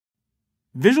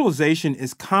Visualization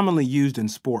is commonly used in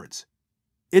sports.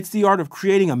 It's the art of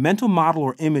creating a mental model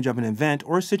or image of an event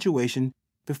or a situation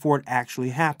before it actually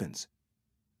happens.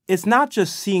 It's not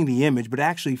just seeing the image, but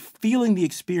actually feeling the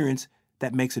experience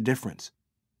that makes a difference.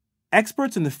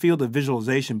 Experts in the field of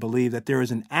visualization believe that there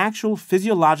is an actual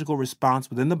physiological response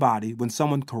within the body when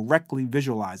someone correctly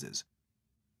visualizes.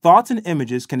 Thoughts and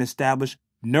images can establish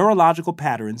neurological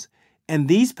patterns, and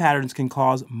these patterns can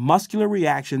cause muscular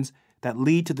reactions that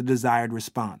lead to the desired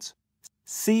response.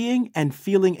 Seeing and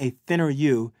feeling a thinner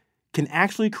you can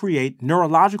actually create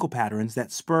neurological patterns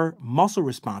that spur muscle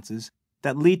responses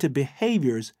that lead to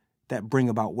behaviors that bring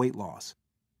about weight loss.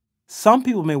 Some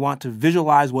people may want to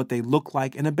visualize what they look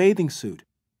like in a bathing suit,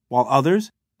 while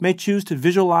others may choose to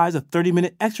visualize a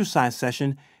 30-minute exercise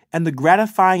session and the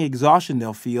gratifying exhaustion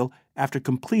they'll feel after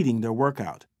completing their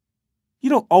workout. You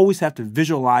don't always have to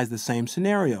visualize the same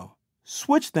scenario.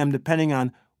 Switch them depending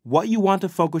on what you want to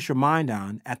focus your mind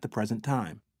on at the present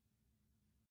time.